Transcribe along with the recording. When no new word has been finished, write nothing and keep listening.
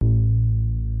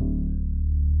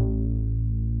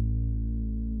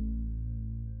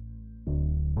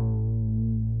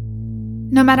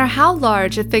No matter how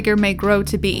large a figure may grow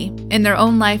to be, in their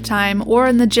own lifetime or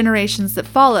in the generations that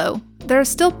follow, there are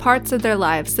still parts of their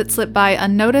lives that slip by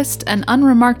unnoticed and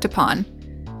unremarked upon.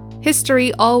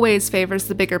 History always favors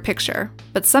the bigger picture,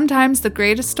 but sometimes the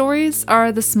greatest stories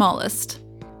are the smallest.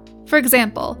 For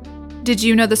example, did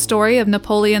you know the story of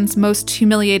Napoleon's most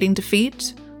humiliating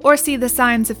defeat? Or see the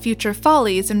signs of future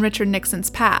follies in Richard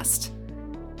Nixon's past?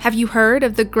 Have you heard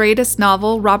of the greatest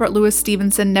novel Robert Louis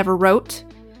Stevenson never wrote?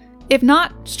 If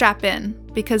not, strap in,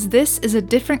 because this is a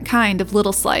different kind of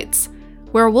Little Slights,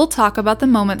 where we'll talk about the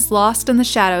moments lost in the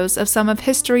shadows of some of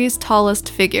history's tallest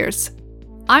figures.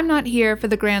 I'm not here for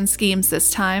the grand schemes this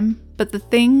time, but the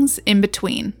things in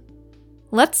between.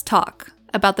 Let's talk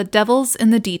about the devils in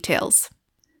the details.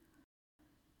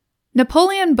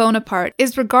 Napoleon Bonaparte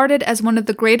is regarded as one of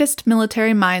the greatest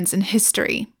military minds in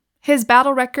history. His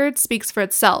battle record speaks for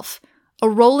itself, a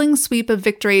rolling sweep of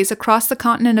victories across the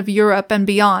continent of Europe and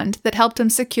beyond that helped him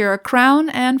secure a crown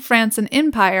and France an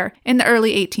empire in the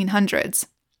early 1800s.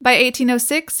 By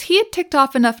 1806, he had ticked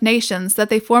off enough nations that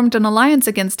they formed an alliance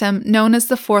against him known as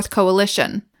the Fourth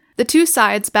Coalition. The two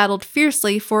sides battled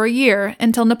fiercely for a year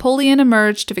until Napoleon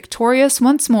emerged victorious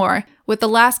once more, with the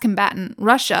last combatant,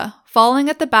 Russia, falling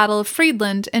at the Battle of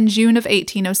Friedland in June of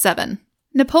 1807.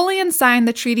 Napoleon signed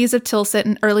the Treaties of Tilsit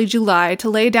in early July to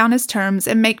lay down his terms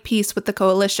and make peace with the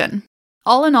coalition.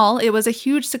 All in all, it was a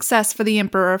huge success for the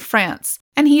Emperor of France,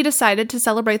 and he decided to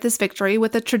celebrate this victory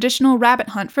with a traditional rabbit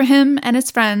hunt for him and his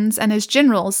friends and his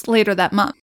generals later that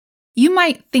month. You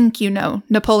might think you know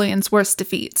Napoleon's worst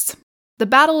defeats. The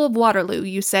Battle of Waterloo,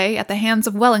 you say, at the hands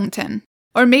of Wellington.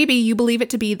 Or maybe you believe it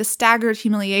to be the staggered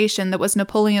humiliation that was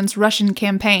Napoleon's Russian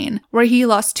campaign, where he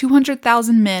lost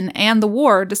 200,000 men and the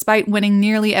war despite winning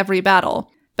nearly every battle.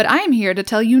 But I am here to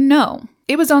tell you no.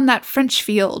 It was on that French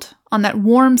field, on that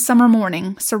warm summer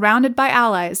morning, surrounded by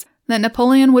allies, that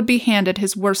Napoleon would be handed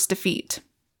his worst defeat.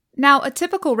 Now, a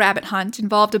typical rabbit hunt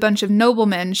involved a bunch of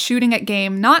noblemen shooting at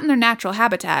game not in their natural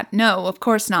habitat, no, of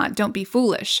course not, don't be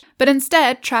foolish, but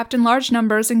instead trapped in large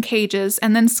numbers in cages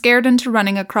and then scared into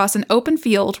running across an open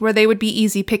field where they would be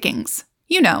easy pickings.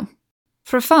 You know,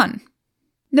 for fun.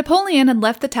 Napoleon had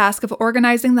left the task of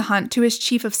organizing the hunt to his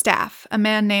chief of staff, a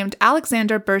man named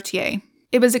Alexander Berthier.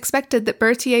 It was expected that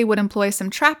Berthier would employ some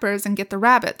trappers and get the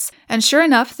rabbits, and sure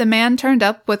enough, the man turned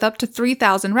up with up to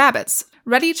 3,000 rabbits,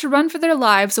 ready to run for their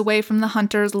lives away from the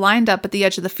hunters lined up at the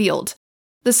edge of the field.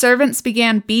 The servants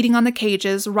began beating on the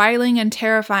cages, riling and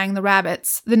terrifying the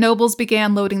rabbits. The nobles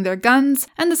began loading their guns,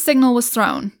 and the signal was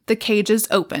thrown. The cages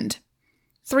opened.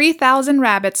 3,000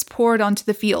 rabbits poured onto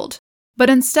the field. But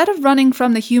instead of running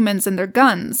from the humans and their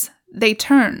guns, they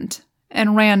turned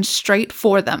and ran straight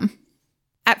for them.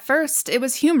 At first, it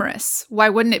was humorous. Why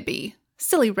wouldn't it be?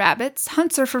 Silly rabbits,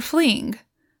 hunts are for fleeing.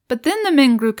 But then the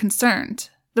men grew concerned.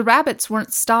 The rabbits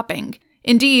weren't stopping.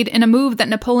 Indeed, in a move that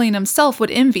Napoleon himself would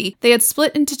envy, they had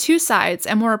split into two sides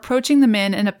and were approaching the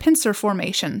men in a pincer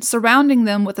formation, surrounding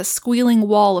them with a squealing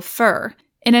wall of fur.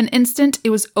 In an instant, it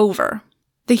was over.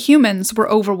 The humans were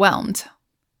overwhelmed.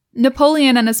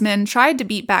 Napoleon and his men tried to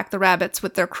beat back the rabbits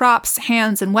with their crops,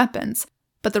 hands, and weapons,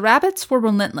 but the rabbits were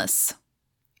relentless.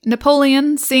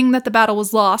 Napoleon, seeing that the battle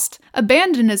was lost,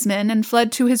 abandoned his men and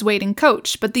fled to his waiting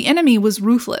coach, but the enemy was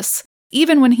ruthless.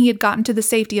 Even when he had gotten to the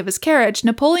safety of his carriage,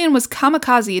 Napoleon was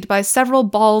kamikazed by several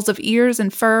balls of ears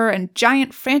and fur and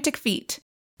giant frantic feet.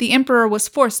 The emperor was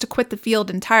forced to quit the field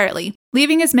entirely,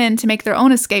 leaving his men to make their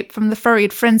own escape from the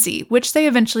furried frenzy, which they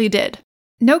eventually did.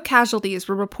 No casualties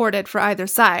were reported for either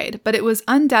side, but it was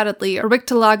undoubtedly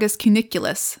Oryctolagus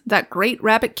cuniculus, that great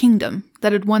rabbit kingdom,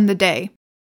 that had won the day.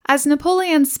 As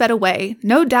Napoleon sped away,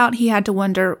 no doubt he had to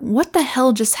wonder, what the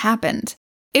hell just happened?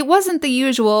 It wasn't the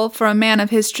usual for a man of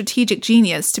his strategic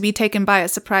genius to be taken by a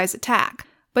surprise attack,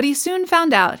 but he soon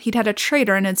found out he'd had a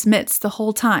traitor in his midst the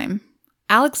whole time.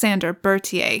 Alexander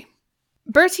Berthier.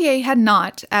 Berthier had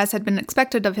not, as had been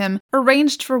expected of him,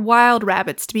 arranged for wild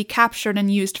rabbits to be captured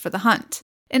and used for the hunt.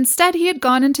 Instead, he had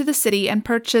gone into the city and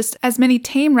purchased as many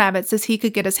tame rabbits as he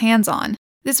could get his hands on.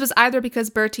 This was either because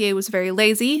Berthier was very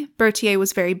lazy, Berthier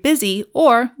was very busy,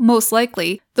 or, most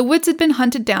likely, the woods had been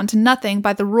hunted down to nothing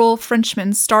by the rural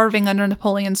Frenchmen starving under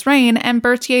Napoleon's reign, and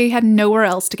Berthier had nowhere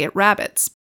else to get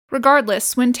rabbits.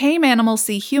 Regardless, when tame animals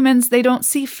see humans, they don't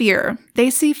see fear,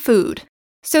 they see food.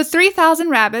 So 3,000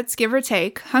 rabbits, give or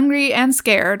take, hungry and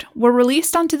scared, were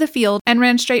released onto the field and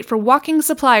ran straight for walking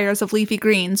suppliers of leafy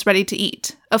greens ready to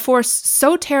eat, a force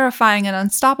so terrifying and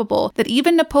unstoppable that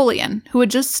even Napoleon, who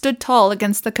had just stood tall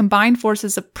against the combined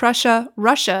forces of Prussia,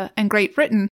 Russia, and Great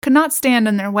Britain, could not stand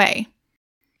in their way.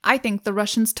 I think the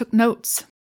Russians took notes.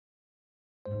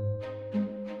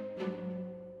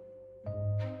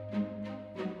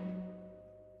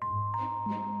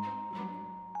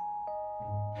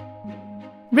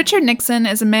 Richard Nixon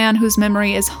is a man whose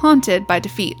memory is haunted by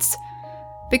defeats.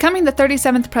 Becoming the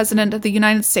 37th President of the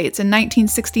United States in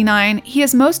 1969, he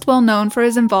is most well known for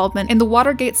his involvement in the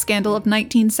Watergate scandal of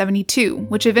 1972,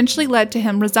 which eventually led to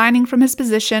him resigning from his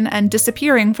position and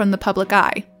disappearing from the public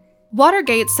eye.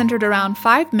 Watergate centered around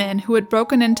 5 men who had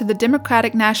broken into the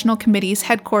Democratic National Committee's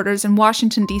headquarters in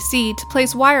Washington, D.C. to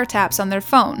place wiretaps on their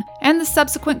phone, and the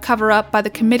subsequent cover-up by the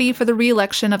Committee for the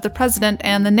Re-election of the President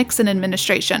and the Nixon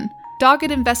administration.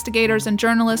 Dogged investigators and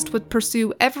journalists would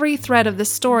pursue every thread of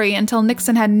this story until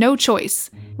Nixon had no choice: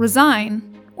 resign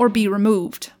or be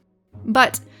removed.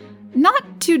 But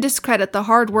not to discredit the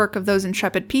hard work of those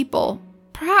intrepid people,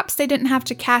 perhaps they didn't have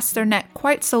to cast their net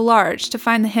quite so large to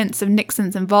find the hints of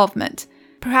Nixon's involvement.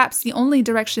 Perhaps the only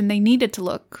direction they needed to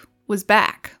look was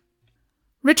back.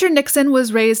 Richard Nixon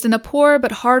was raised in a poor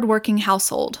but hard-working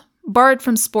household. Barred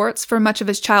from sports for much of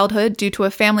his childhood due to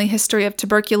a family history of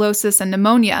tuberculosis and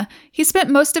pneumonia, he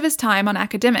spent most of his time on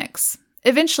academics.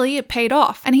 Eventually, it paid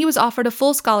off, and he was offered a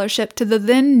full scholarship to the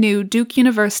then-new Duke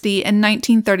University in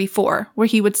 1934, where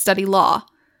he would study law.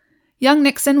 Young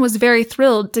Nixon was very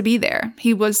thrilled to be there.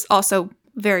 He was also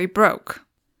very broke.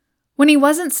 When he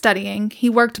wasn't studying, he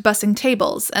worked bussing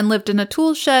tables and lived in a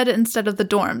tool shed instead of the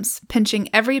dorms, pinching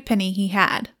every penny he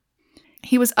had.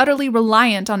 He was utterly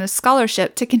reliant on his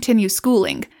scholarship to continue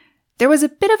schooling. There was a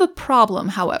bit of a problem,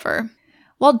 however.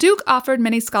 While Duke offered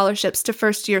many scholarships to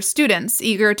first-year students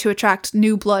eager to attract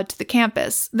new blood to the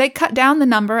campus, they cut down the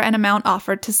number and amount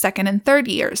offered to second and third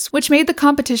years, which made the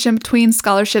competition between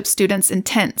scholarship students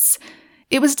intense.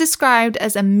 It was described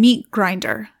as a meat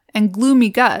grinder, and Gloomy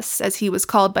Gus, as he was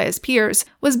called by his peers,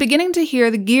 was beginning to hear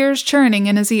the gears churning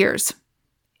in his ears.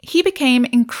 He became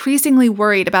increasingly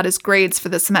worried about his grades for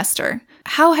the semester.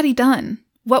 How had he done?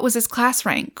 What was his class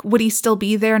rank? Would he still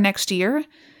be there next year?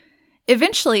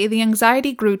 Eventually, the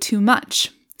anxiety grew too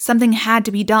much. Something had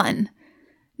to be done.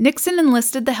 Nixon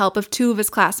enlisted the help of 2 of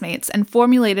his classmates and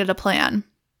formulated a plan.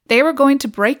 They were going to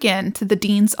break into the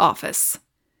dean's office.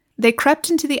 They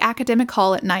crept into the academic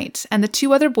hall at night, and the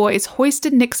 2 other boys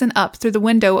hoisted Nixon up through the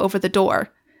window over the door.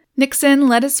 Nixon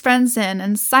let his friends in,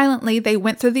 and silently they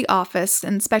went through the office,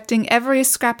 inspecting every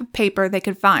scrap of paper they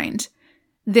could find.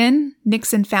 Then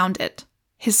Nixon found it,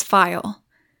 his file.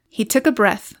 He took a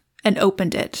breath and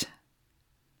opened it.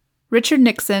 Richard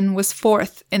Nixon was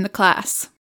 4th in the class.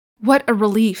 What a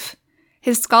relief!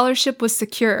 His scholarship was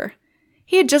secure.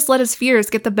 He had just let his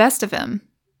fears get the best of him.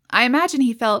 I imagine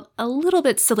he felt a little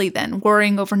bit silly then,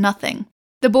 worrying over nothing.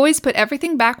 The boys put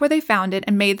everything back where they found it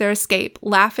and made their escape,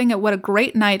 laughing at what a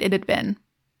great night it had been.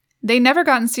 They never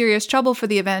got in serious trouble for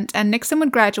the event, and Nixon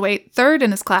would graduate 3rd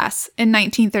in his class in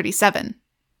 1937.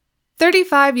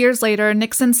 35 years later,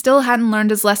 Nixon still hadn't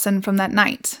learned his lesson from that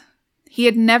night. He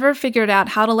had never figured out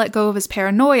how to let go of his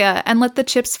paranoia and let the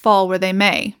chips fall where they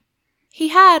may. He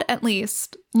had, at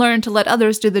least, learned to let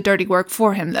others do the dirty work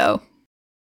for him, though.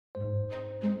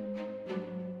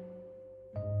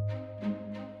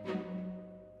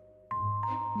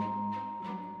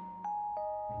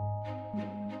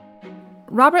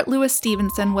 Robert Louis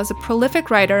Stevenson was a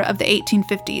prolific writer of the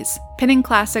 1850s, penning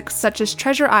classics such as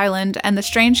Treasure Island and The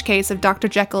Strange Case of Dr.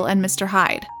 Jekyll and Mr.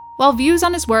 Hyde. While views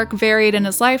on his work varied in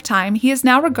his lifetime, he is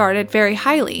now regarded very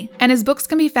highly, and his books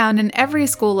can be found in every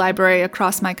school library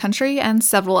across my country and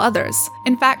several others.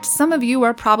 In fact, some of you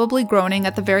are probably groaning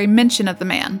at the very mention of the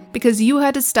man, because you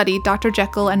had to study Dr.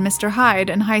 Jekyll and Mr. Hyde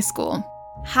in high school.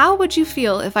 How would you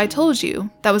feel if I told you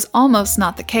that was almost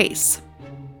not the case?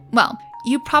 Well,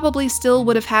 you probably still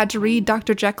would have had to read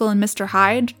Dr. Jekyll and Mr.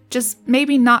 Hyde, just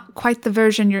maybe not quite the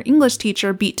version your English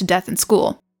teacher beat to death in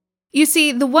school. You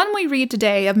see, the one we read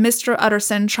today of Mr.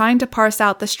 Utterson trying to parse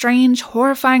out the strange,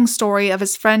 horrifying story of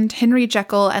his friend Henry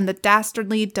Jekyll and the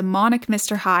dastardly, demonic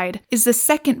Mr. Hyde is the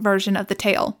second version of the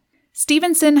tale.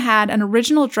 Stevenson had an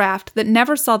original draft that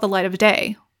never saw the light of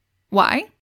day. Why?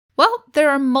 Well, there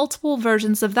are multiple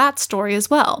versions of that story as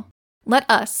well. Let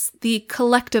us, the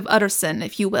collective Utterson,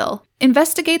 if you will,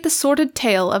 investigate the sordid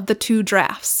tale of the 2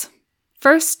 drafts.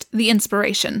 First, the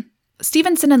inspiration.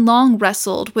 Stevenson had long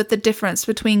wrestled with the difference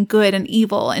between good and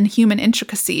evil and human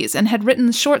intricacies and had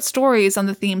written short stories on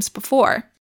the themes before.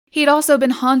 He had also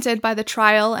been haunted by the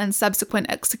trial and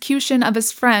subsequent execution of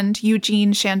his friend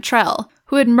Eugene Chantrelle,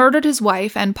 who had murdered his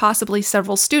wife and possibly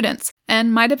several students,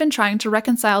 and might have been trying to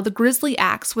reconcile the grisly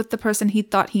acts with the person he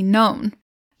thought he'd known.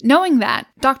 Knowing that,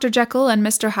 Dr. Jekyll and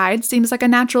Mr. Hyde seems like a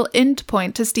natural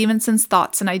endpoint to Stevenson's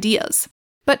thoughts and ideas.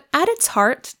 But at its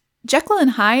heart, Jekyll and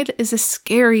Hyde is a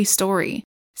scary story.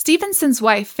 Stevenson's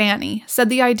wife, Fanny, said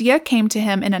the idea came to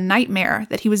him in a nightmare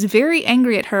that he was very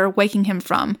angry at her waking him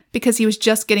from, because he was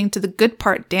just getting to the good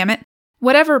part, damn it.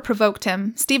 Whatever provoked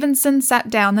him, Stevenson sat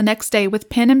down the next day with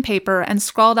pen and paper and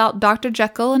scrawled out Dr.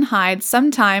 Jekyll and Hyde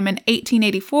sometime in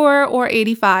 1884 or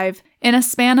 85 in a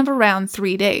span of around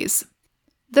 3 days.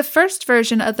 The first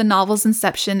version of the novel's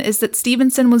inception is that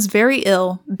Stevenson was very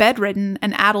ill, bedridden,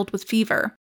 and addled with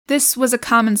fever. This was a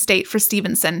common state for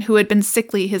Stevenson, who had been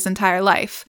sickly his entire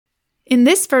life. In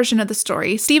this version of the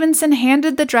story, Stevenson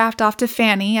handed the draft off to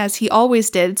Fanny, as he always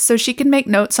did, so she could make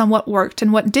notes on what worked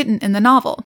and what didn't in the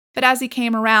novel. But as he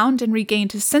came around and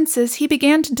regained his senses, he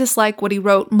began to dislike what he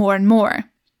wrote more and more.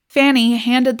 Fanny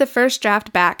handed the first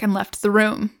draft back and left the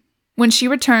room. When she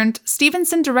returned,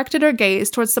 Stevenson directed her gaze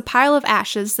towards the pile of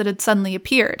ashes that had suddenly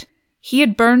appeared. He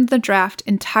had burned the draft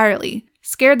entirely,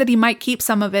 scared that he might keep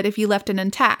some of it if he left it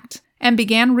intact, and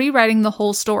began rewriting the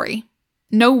whole story.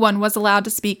 No one was allowed to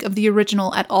speak of the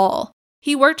original at all.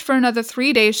 He worked for another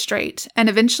 3 days straight, and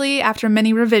eventually, after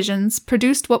many revisions,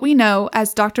 produced what we know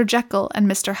as Dr. Jekyll and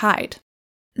Mr. Hyde.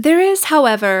 There is,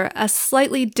 however, a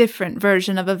slightly different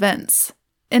version of events.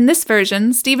 In this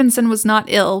version, Stevenson was not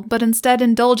ill, but instead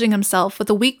indulging himself with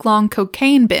a week-long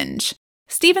cocaine binge.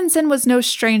 Stevenson was no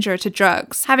stranger to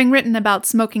drugs, having written about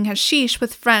smoking hashish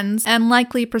with friends and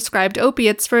likely prescribed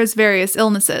opiates for his various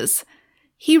illnesses.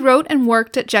 He wrote and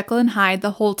worked at Jekyll and Hyde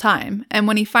the whole time, and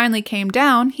when he finally came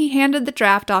down, he handed the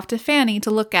draft off to Fanny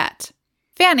to look at.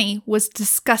 Fanny was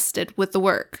disgusted with the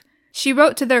work. She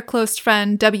wrote to their close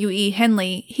friend W.E.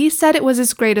 Henley, "He said it was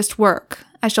his greatest work.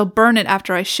 I shall burn it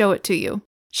after I show it to you."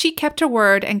 She kept her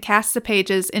word and cast the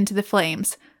pages into the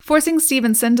flames, forcing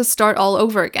Stevenson to start all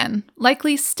over again,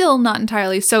 likely still not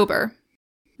entirely sober.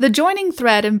 The joining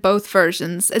thread in both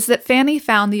versions is that Fanny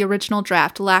found the original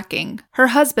draft lacking. Her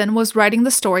husband was writing the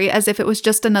story as if it was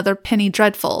just another Penny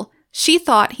Dreadful. She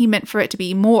thought he meant for it to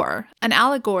be more, an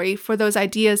allegory for those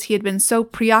ideas he had been so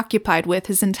preoccupied with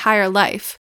his entire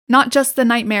life. Not just the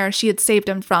nightmare she had saved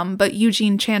him from, but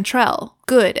Eugene Chantrell,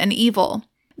 good and evil.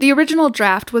 The original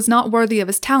draft was not worthy of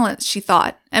his talents, she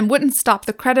thought, and wouldn't stop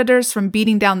the creditors from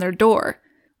beating down their door.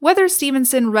 Whether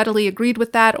Stevenson readily agreed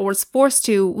with that or was forced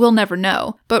to, we'll never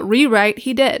know, but rewrite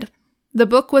he did. The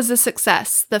book was a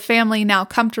success, the family now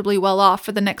comfortably well off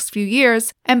for the next few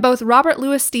years, and both Robert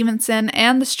Louis Stevenson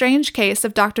and The Strange Case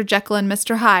of Dr. Jekyll and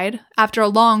Mr. Hyde, after a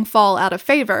long fall out of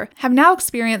favor, have now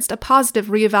experienced a positive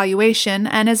reevaluation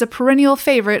and is a perennial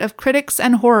favorite of critics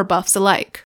and horror buffs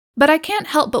alike. But I can't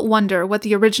help but wonder what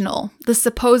the original, the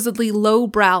supposedly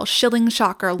low-brow shilling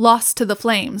shocker Lost to the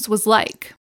Flames, was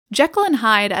like. Jekyll and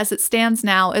Hyde, as it stands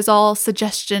now, is all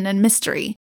suggestion and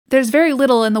mystery. There's very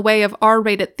little in the way of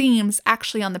R-rated themes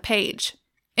actually on the page.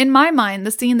 In my mind,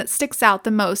 the scene that sticks out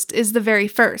the most is the very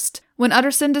first, when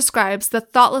Utterson describes the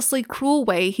thoughtlessly cruel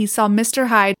way he saw Mr.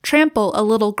 Hyde trample a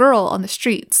little girl on the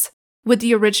streets. Would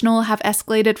the original have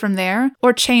escalated from there,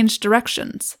 or changed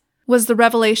directions? Was the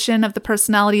revelation of the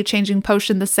personality-changing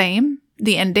potion the same?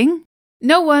 The ending?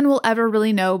 No one will ever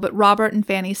really know but Robert and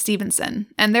Fanny Stevenson,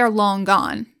 and they're long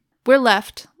gone. We're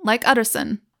left, like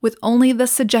Utterson, with only the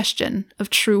suggestion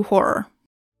of true horror.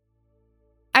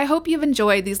 I hope you've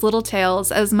enjoyed these little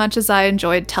tales as much as I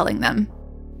enjoyed telling them.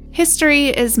 History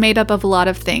is made up of a lot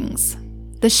of things.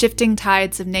 The shifting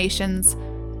tides of nations,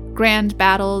 grand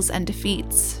battles and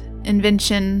defeats,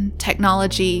 invention,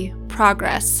 technology,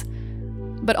 progress.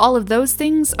 But all of those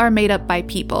things are made up by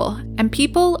people, and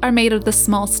people are made of the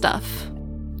small stuff.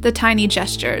 The tiny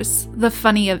gestures, the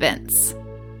funny events,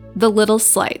 the little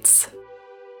slights.